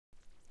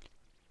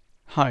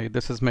Hi,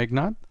 this is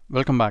Meganadha.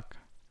 Welcome back.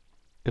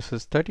 This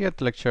is 30th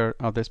lecture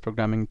of this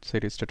programming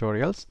series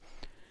tutorials.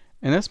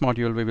 In this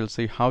module, we will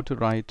see how to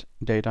write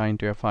data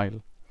into a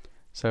file.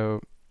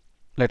 So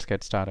let's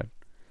get started.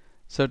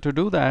 So to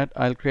do that,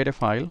 I'll create a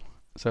file.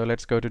 So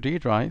let's go to D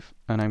drive,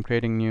 and I'm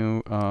creating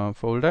new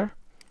folder,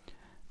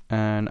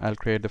 and I'll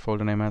create the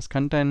folder name as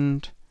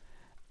content,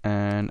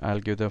 and I'll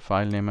give the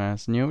file name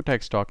as new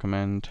text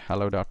document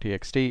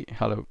hello.txt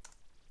hello.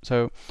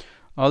 So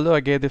although I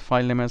gave the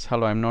file name as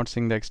hello, I'm not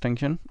seeing the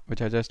extension,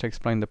 which I just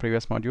explained in the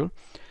previous module.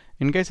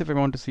 In case if I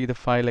want to see the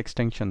file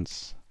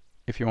extensions,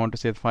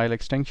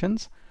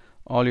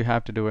 all you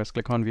have to do is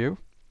click on View,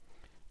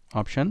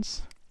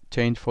 Options,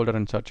 Change Folder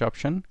and Search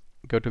option,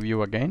 go to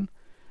View again.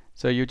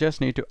 So you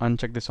just need to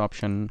uncheck this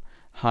option,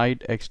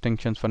 Hide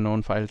Extensions for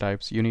Known File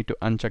Types. You need to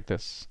uncheck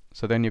this,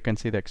 so then you can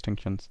see the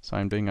extensions. So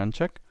I'm doing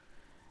uncheck,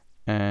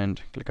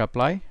 and click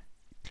Apply,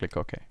 click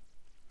OK.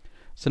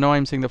 So now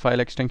I'm seeing the file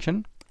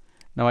extension.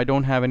 Now I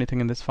don't have anything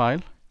in this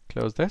file.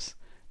 Close this.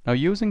 Now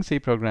using C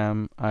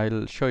program,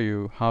 I'll show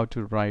you how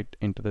to write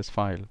into this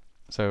file.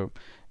 So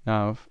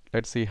now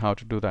let's see how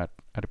to do that.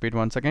 I repeat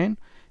once again.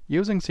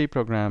 Using C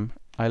program,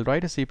 I'll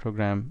write a C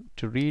program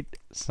to read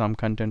some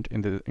content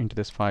into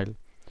this file.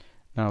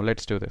 Now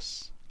let's do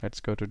this.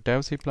 Let's go to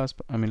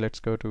let's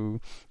go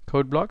to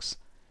code blocks,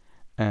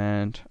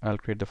 and I'll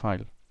create the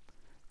file.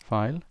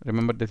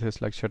 Remember, this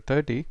is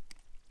lecture-30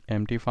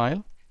 empty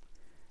file,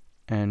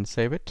 and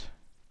save it.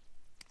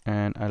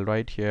 And I'll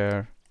write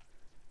here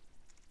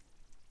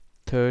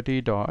 30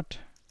 dot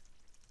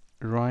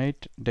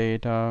write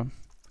data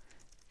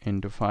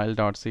into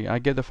file.c. I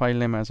get the file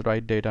name as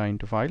write data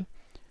into file,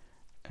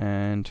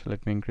 and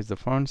let me increase the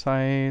font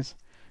size.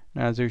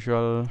 As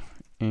usual,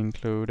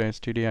 include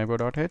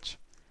stdio.h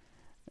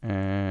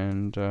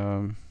and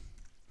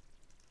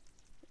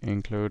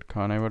include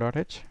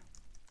con.h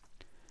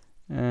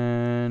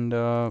and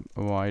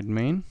void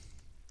main.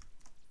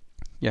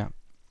 Yeah,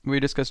 we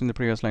discussed in the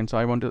previous line. So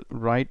I want to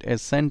write a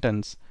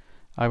sentence.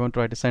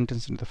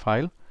 into the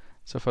file.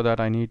 So for that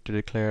I need to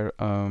declare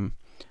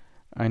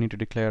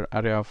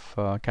array of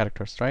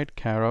characters, right?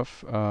 Char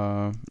of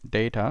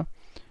data.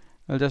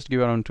 I'll just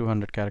give around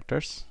 200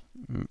 characters,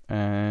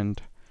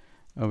 and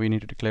we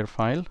need to declare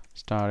file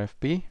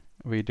 *fp.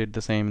 We did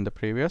the same in the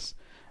previous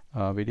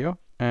video,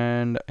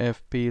 and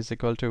fp is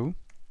equal to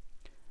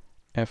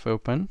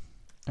fopen,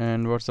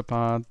 and what's the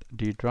path?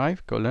 D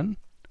drive :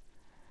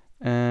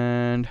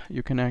 and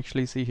you can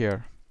actually see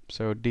here,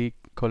 so d :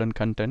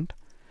 content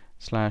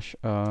slash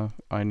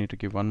I need to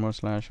give one more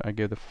slash. I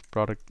gave the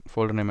product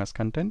folder name as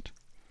content,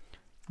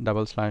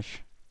 /,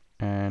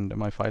 and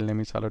my file name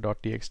is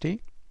hello.txt.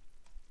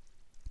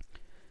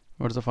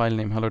 What's the file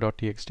name?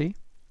 hello.txt.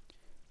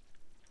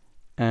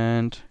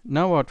 And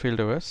now what we'll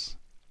do is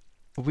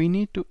we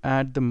need to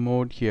add the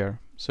mode here.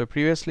 So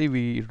previously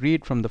we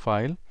read from the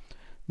file,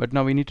 but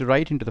now we need to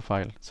write into the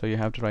file. So you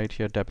have to write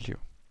here w.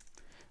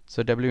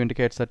 So W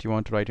indicates that you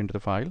want to write into the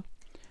file.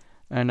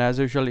 And as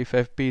usual, if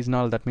FP is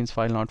null, that means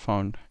file not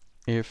found.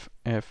 If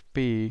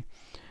FP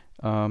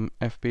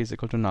is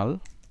equal to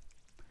null,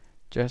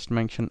 just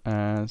mention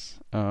as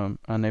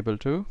unable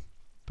to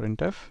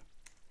printf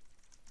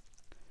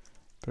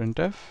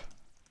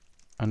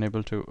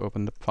unable to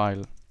open the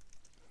file.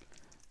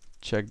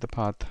 Check the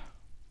path.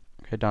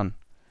 Okay, done.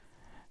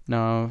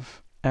 Now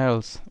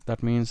else,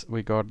 that means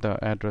we got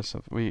the address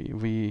of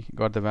we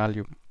got the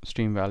value,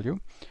 stream value.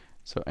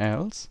 So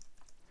else,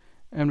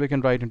 and we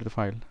can write into the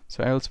file.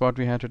 So else what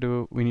we have to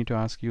do, we need to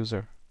ask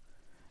user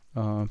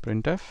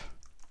printf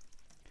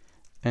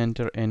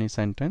enter any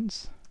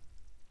sentence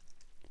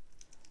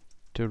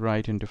to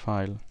write into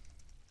file.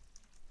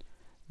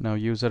 Now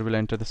user will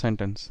enter the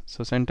sentence.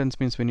 So sentence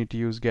means we need to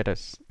use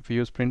getS. If we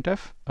use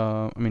printf,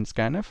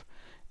 scanf,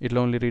 it'll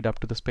only read up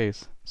to the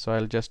space. So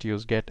I'll just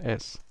use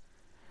getS.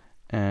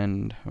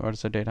 And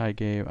what's the data I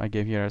gave? I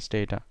gave here as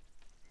data.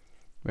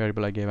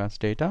 Variable I gave as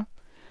data.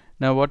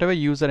 Now whatever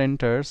user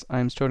enters,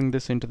 I'm storing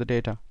this into the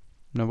data.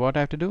 Now what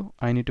I have to do,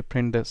 I need to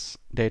print this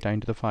data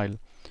into the file.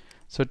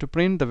 So to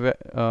print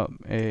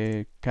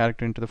a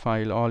character into the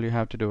file, all you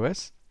have to do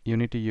is you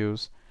need to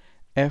use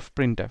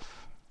fprintf.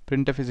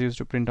 Printf is used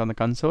to print on the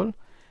console.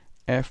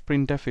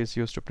 Fprintf is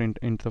used to print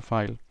into the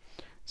file.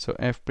 So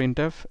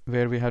fprintf,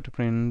 where we have to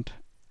print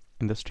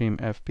in the stream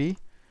fp,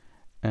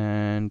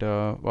 and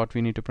what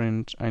we need to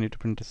print, I need to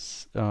print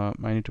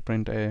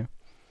a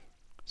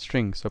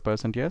string. So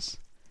 %yes,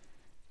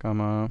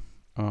 comma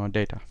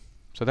data.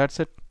 So that's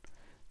it.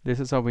 This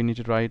is how we need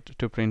to write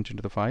to print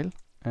into the file,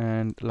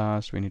 and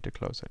last we need to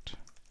close it.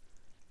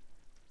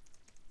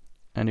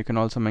 And you can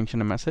also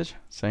mention a message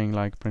saying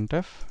like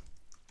printf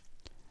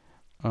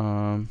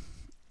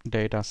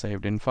data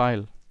saved in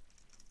file.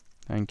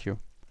 Thank you.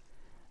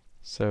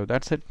 So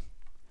that's it.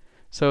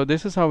 So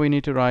this is how we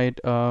need to write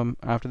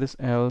after this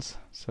else.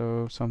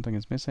 So something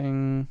is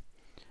missing.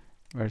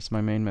 Where's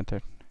my main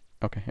method?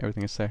 Okay,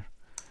 everything is there,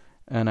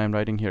 and I'm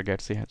writing here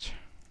getch.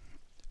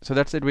 So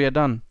that's it, we are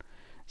done.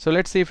 So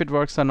let's see if it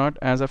works or not.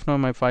 As of now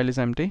my file is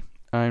empty.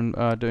 I'm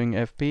doing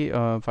fp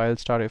file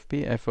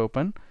 *fp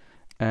fopen,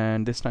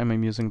 and this time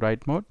I'm using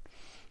write mode.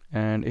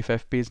 And if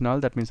FP is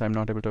null, that means I'm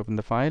not able to open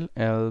the file,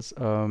 else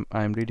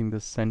I'm reading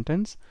this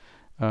sentence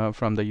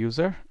from the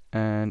user,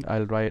 and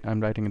I'm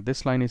writing it.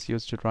 This line is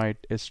used to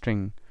write a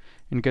string.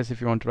 In case if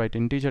you want to write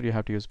integer, you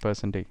have to use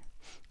 %d,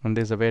 and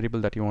there's a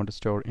variable that you want to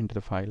store into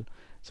the file.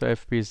 So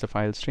FP is the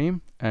file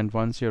stream, and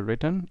once you're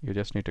written, you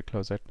just need to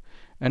close it.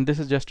 And this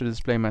is just to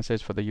display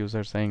message for the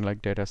user saying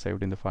like data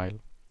saved in the file.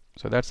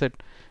 So that's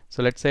it.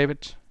 So let's save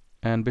it.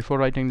 And before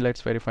writing,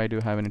 let's verify do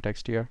you have any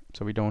text here.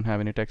 So we don't have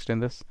any text in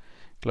this.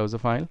 Close the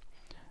file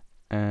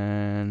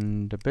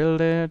and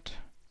build it,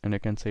 and you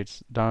can see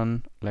it's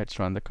done. Let's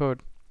run the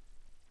code.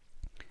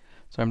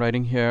 So I'm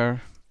writing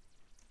here,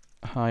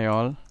 hi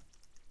all,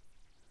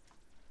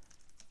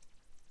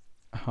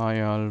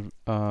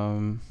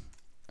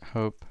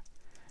 hope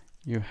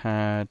you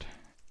had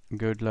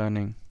good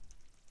learning.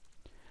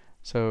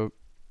 So,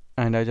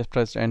 and I just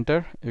pressed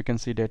enter. You can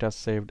see data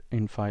saved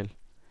in file.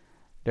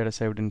 Data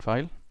saved in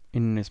file.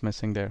 In is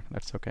missing there.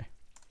 That's okay.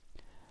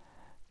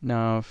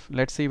 Now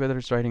let's see whether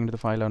it's writing into the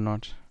file or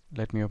not.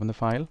 Let me open the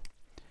file.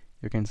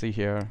 You can see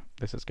here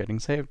this is getting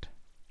saved.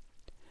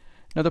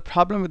 Now the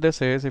problem with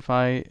this is if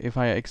I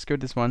execute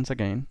this once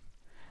again,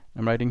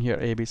 I'm writing here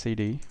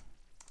ABCD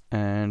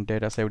and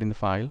data saved in the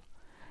file.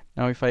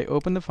 Now if I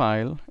open the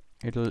file,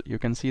 you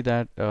can see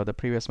that the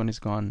previous one is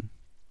gone.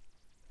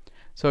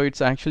 So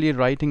it's actually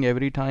writing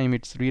every time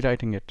it's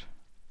rewriting it.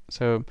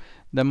 So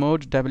the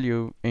mode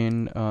W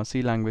in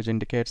C language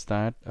indicates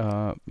that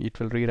it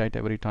will rewrite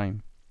every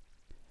time.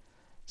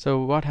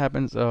 So what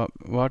happens,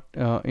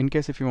 in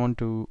case if you want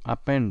to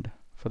append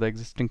for the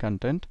existing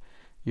content,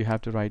 you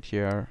have to write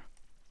here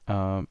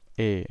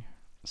A.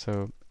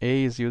 So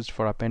A is used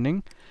for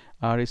appending,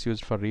 R is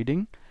used for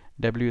reading,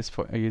 W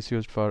is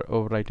used for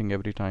overwriting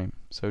every time.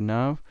 So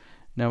now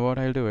what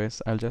I'll do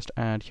is I'll just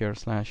add here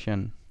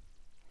 /n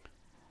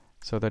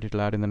so that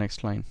it'll add in the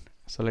next line.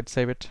 So let's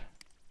save it.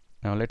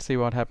 Now let's see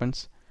what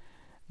happens.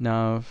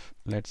 Now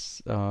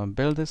let's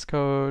build this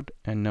code,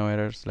 and no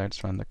errors.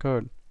 Let's run the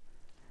code.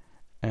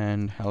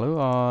 And hello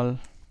all,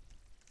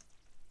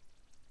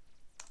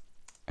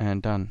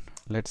 and done.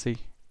 Let's see.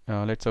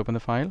 Let's open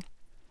the file,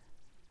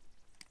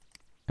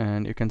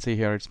 and you can see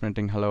here it's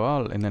printing hello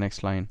all in the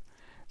next line.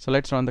 So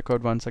let's run the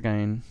code once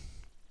again,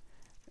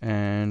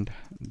 and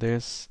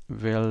this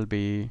will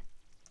be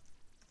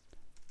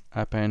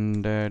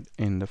appended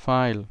in the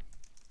file.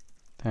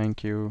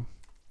 Thank you.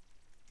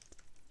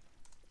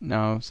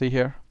 Now see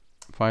here,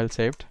 file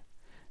saved.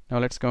 Now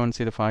let's go and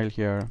see the file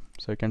here.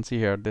 So you can see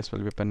here this will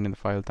be appended in the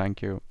file.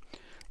 Thank you.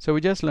 So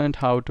we just learned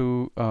how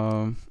to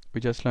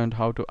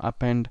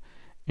append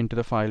into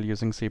the file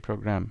using C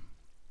program,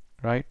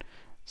 right?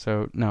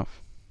 So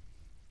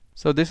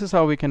this is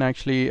how we can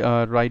actually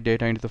write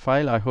data into the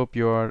file. I hope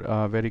you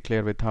are very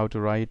clear with how to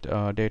write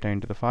data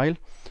into the file.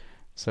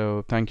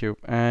 So thank you.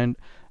 And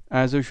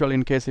as usual,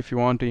 in case if you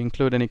want to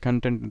include any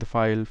content in the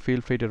file,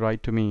 feel free to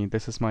write to me.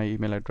 This is my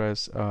email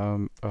address.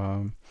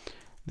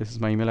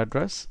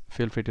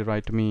 Feel free to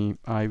write to me.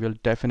 I will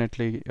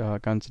definitely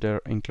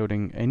consider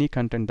including any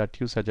content that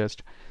you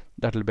suggest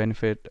that will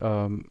benefit.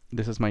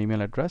 This is my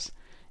email address.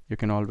 You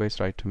can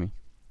always write to me.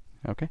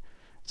 Okay.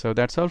 So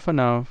that's all for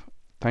now.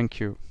 Thank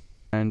you.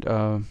 And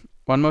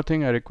one more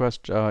thing, I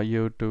request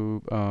you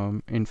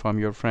to inform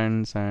your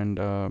friends and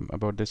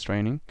about this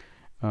training.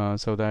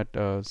 So that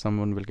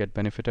someone will get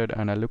benefited,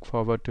 and I look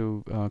forward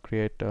to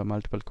create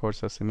multiple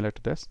courses similar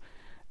to this.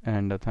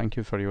 And thank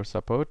you for your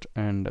support,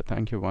 and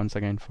thank you once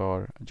again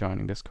for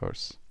joining this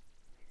course.